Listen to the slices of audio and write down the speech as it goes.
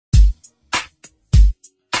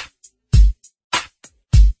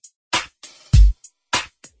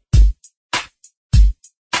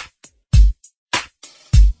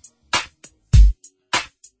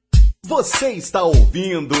Você está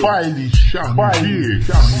ouvindo Baile Charme,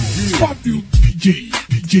 Fabbio DJ.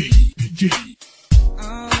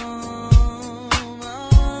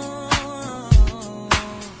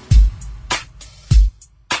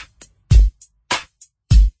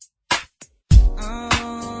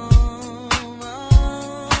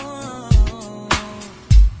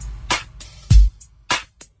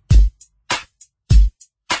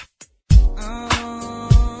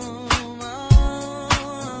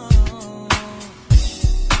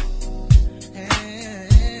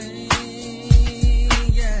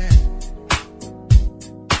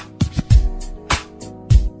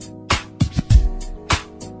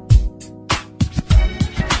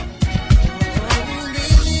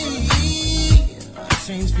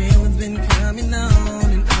 Strange feelings been coming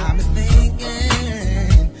on, and I've been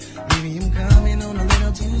thinking maybe I'm coming on a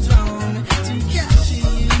little too strong to capture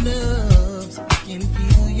your love, so I can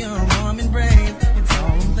feel your warm embrace. It's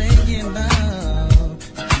all I'm thinking about.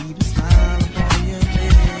 To keep a smile upon your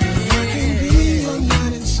face. I can be your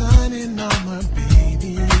knight in shining armor,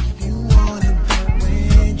 baby. If you want it that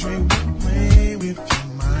way, drink and play with your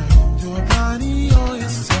mind, your body, or your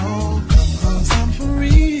soul. 'Cause I'm for real.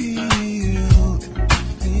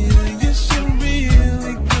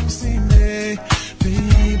 See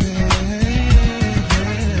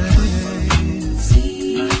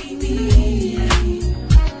me,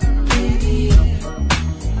 baby,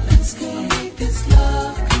 let's go.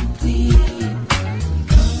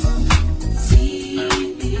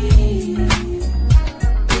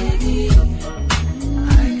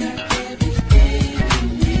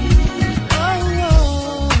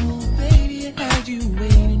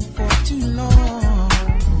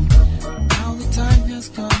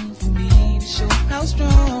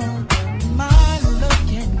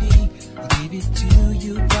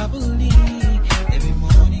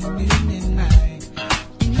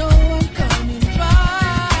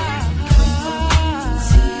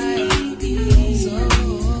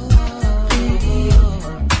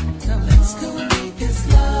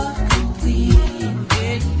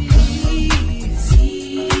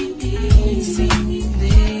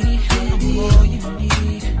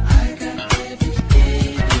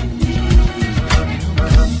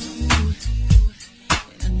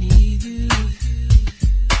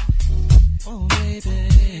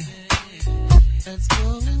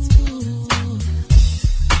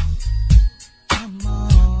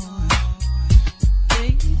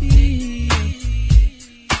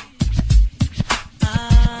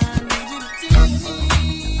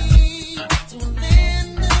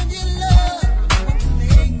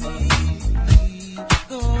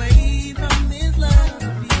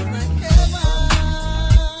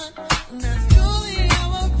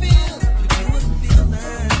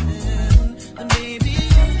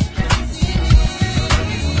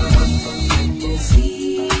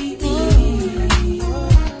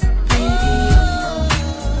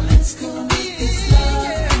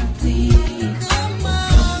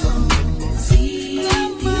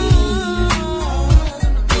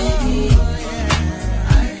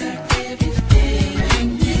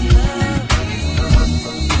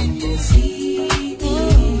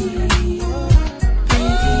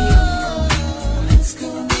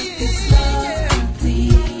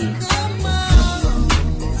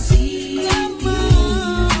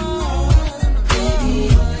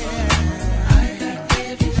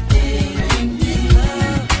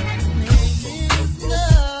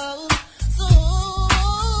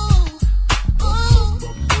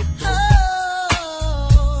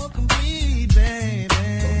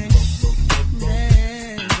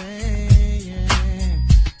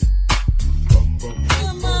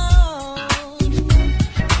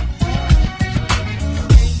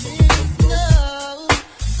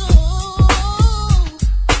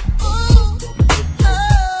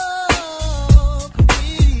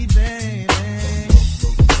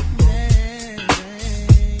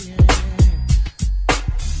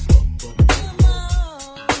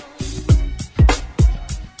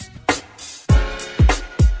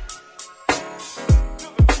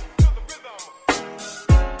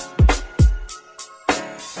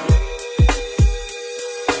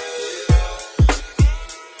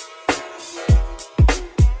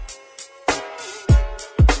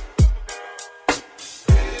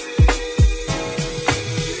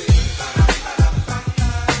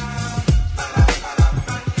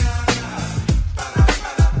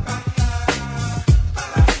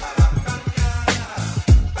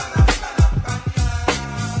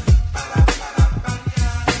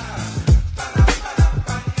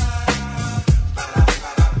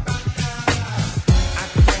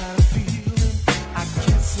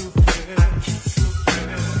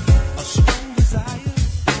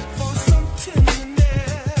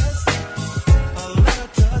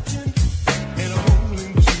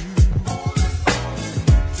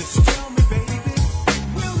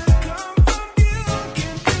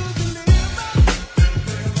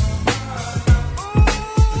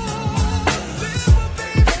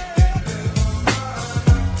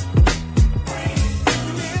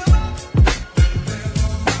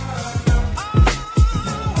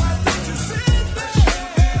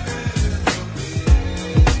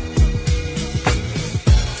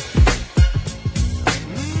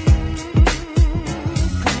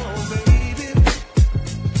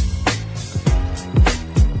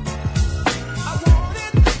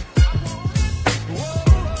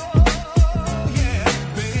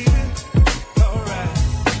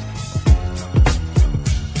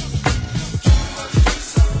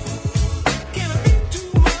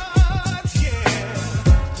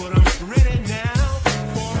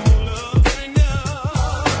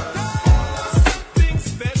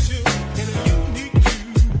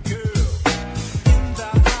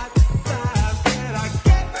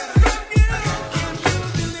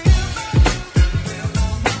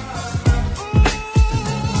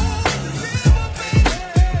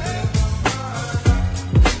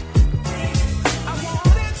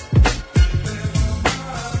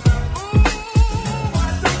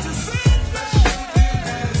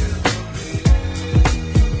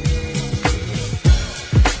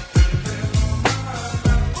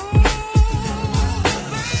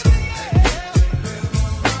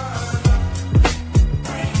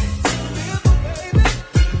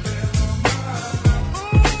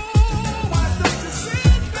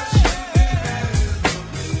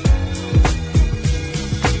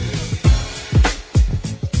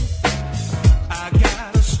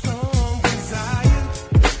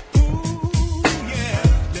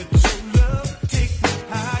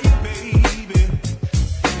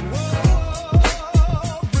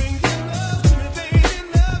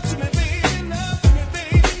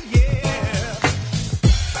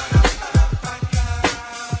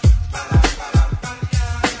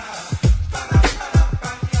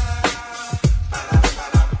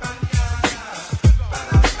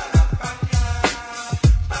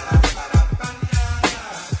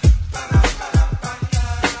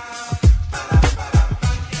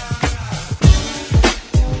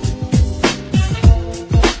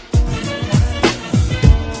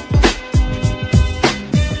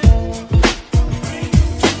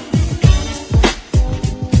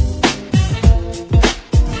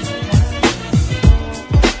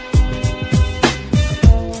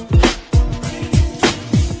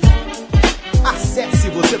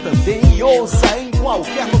 você também ouça em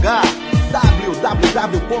qualquer lugar.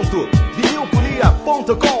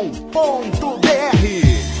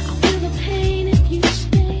 www.vinilfolia.com.br.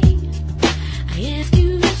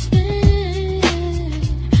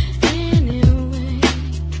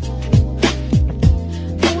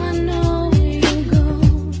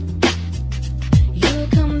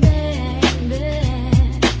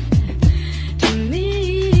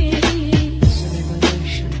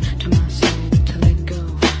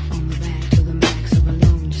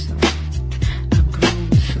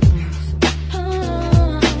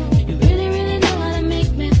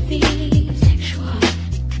 Make me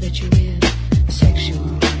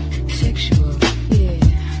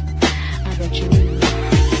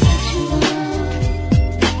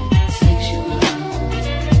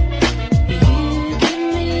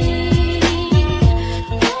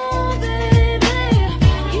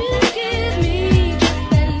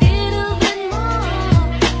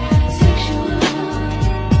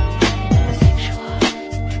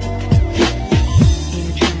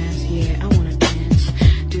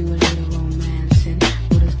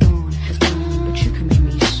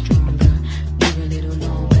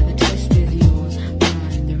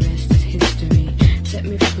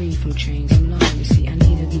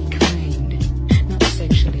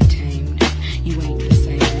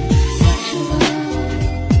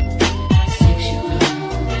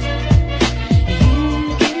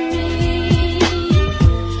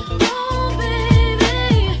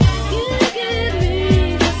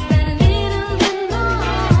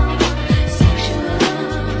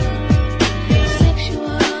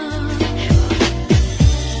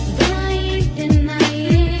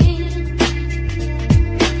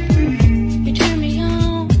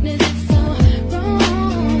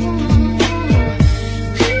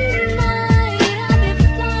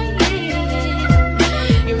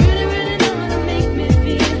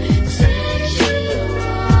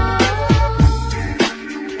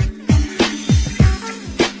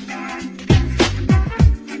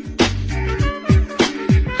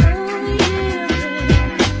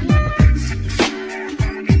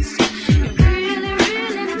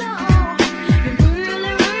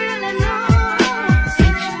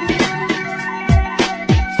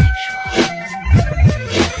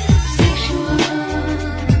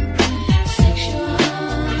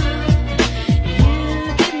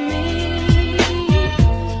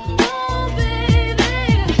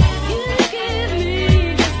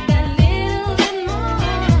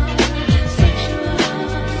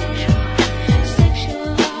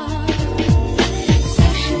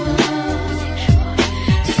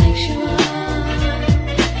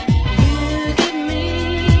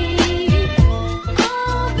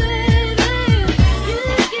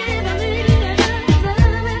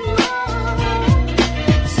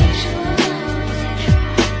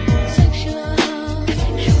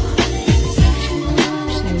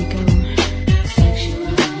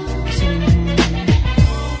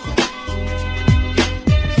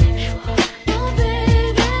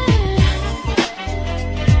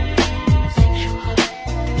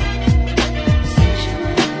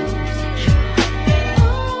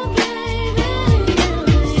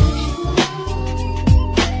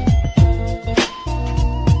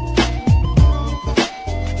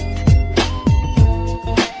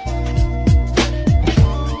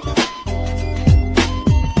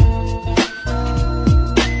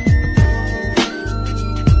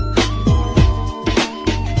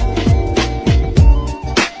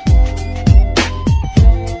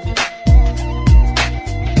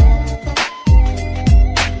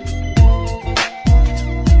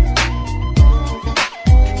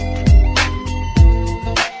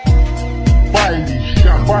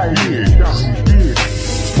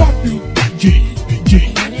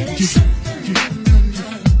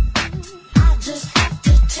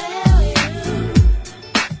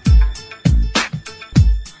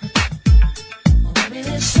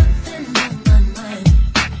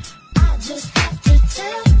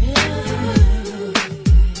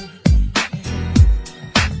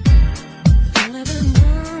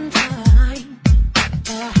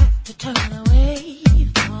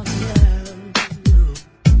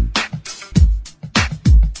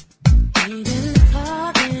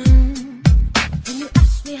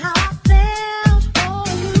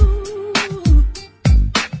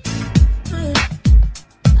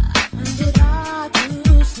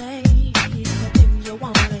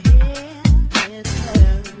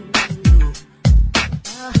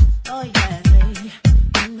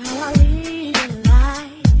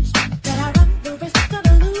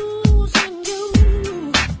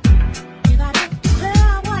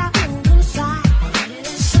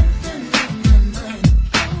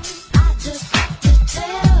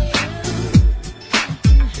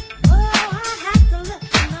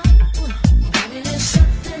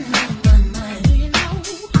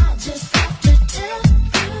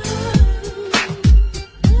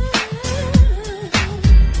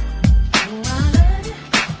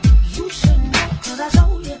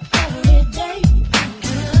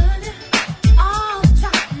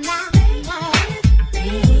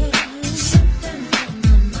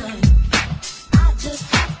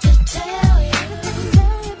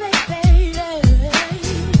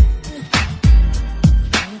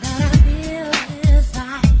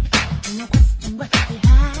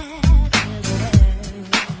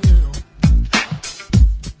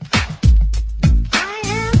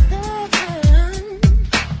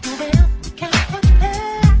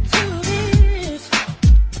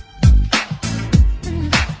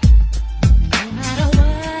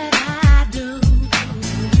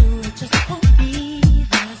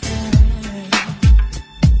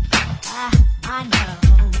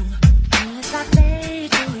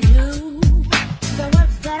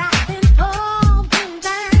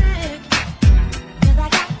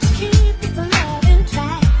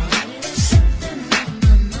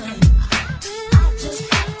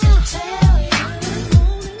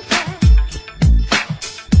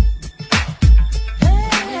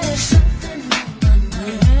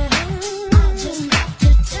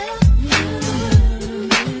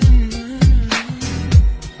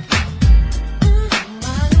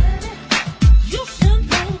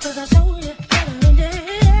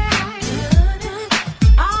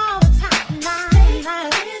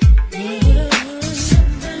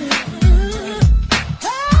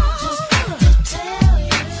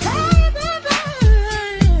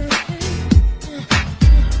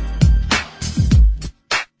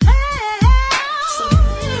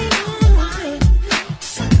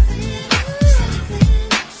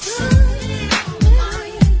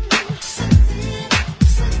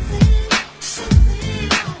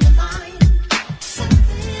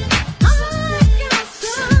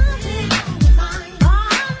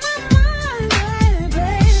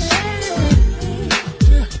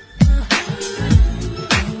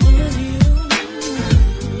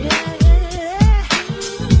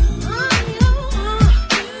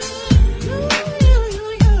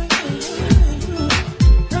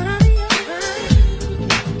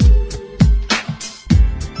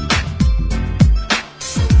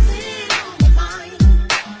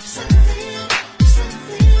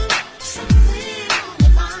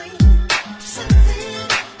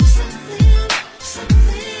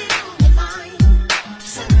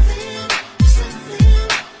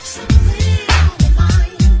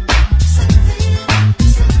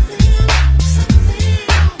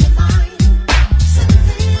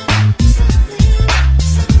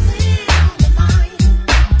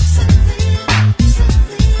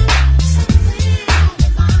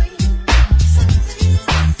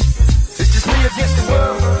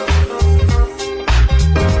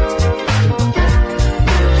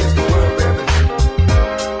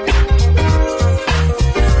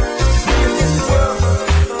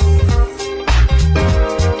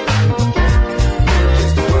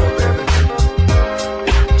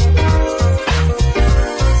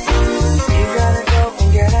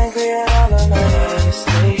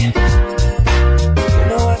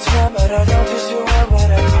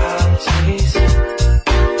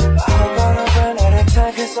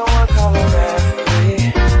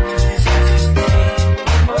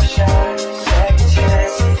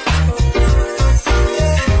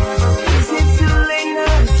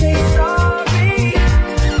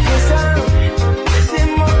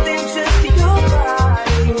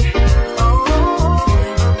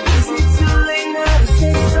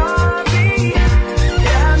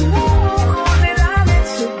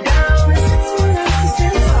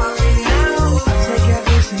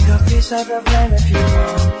take the blame if you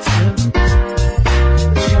want to,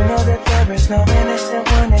 but you know that there is no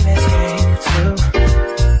innocent one in this game too.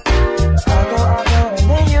 I'll go, and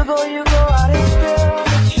then you go out and spill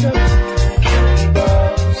the truth. Here we go,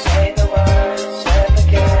 say the words and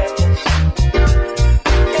forget this.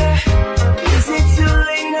 Yeah, is it too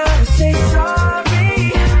late now to say sorry?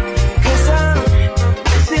 'Cause I'm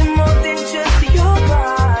missing more than just your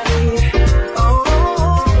body.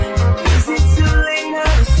 Oh, is it too late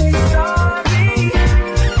now to say sorry?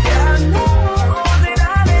 Yeah, I know that I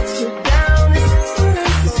let you down. Is it too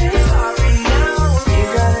late to say sorry now? You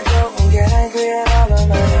gotta go and get angry at all of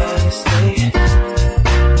my honesty.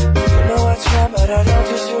 You know I try, but I don't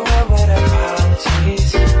just do well with apologies.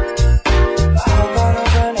 I hope I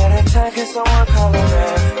don't run out of time, can someone call a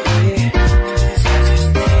referee? 'Cause I just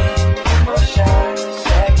need one more shot,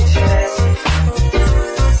 second chances.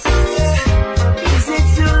 Yeah. Is it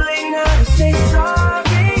too late now to say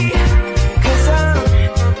sorry? 'Cause I'm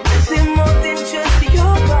missing more than just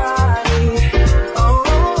your body.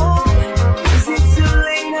 Oh, is it too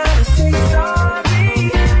late now to say sorry?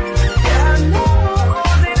 Yeah, I know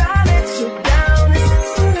that I let you down. Is it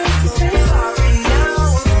too late to say sorry now?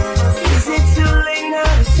 Is it too late now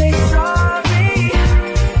to say sorry?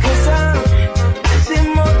 'Cause I'm missing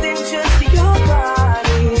more than just your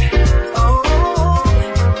body. Oh,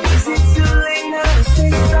 is it too late now to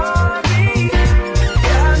say sorry?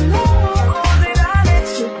 Yeah, I know that I let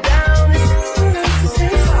you down. Is it too late to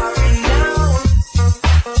say sorry now?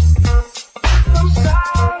 I'm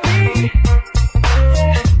sorry.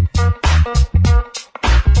 Yeah.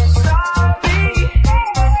 Sorry.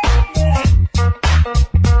 Yeah.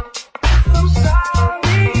 I'm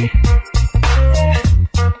sorry. Yeah.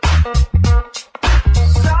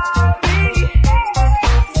 Sorry.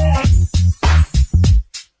 Yeah.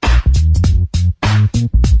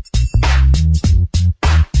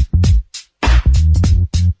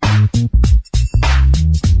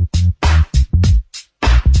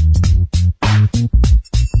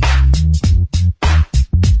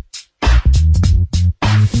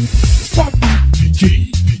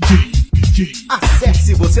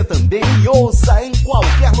 Acesse você também e ouça em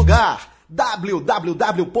qualquer lugar.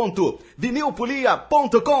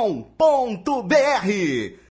 www.vinilfolia.com.br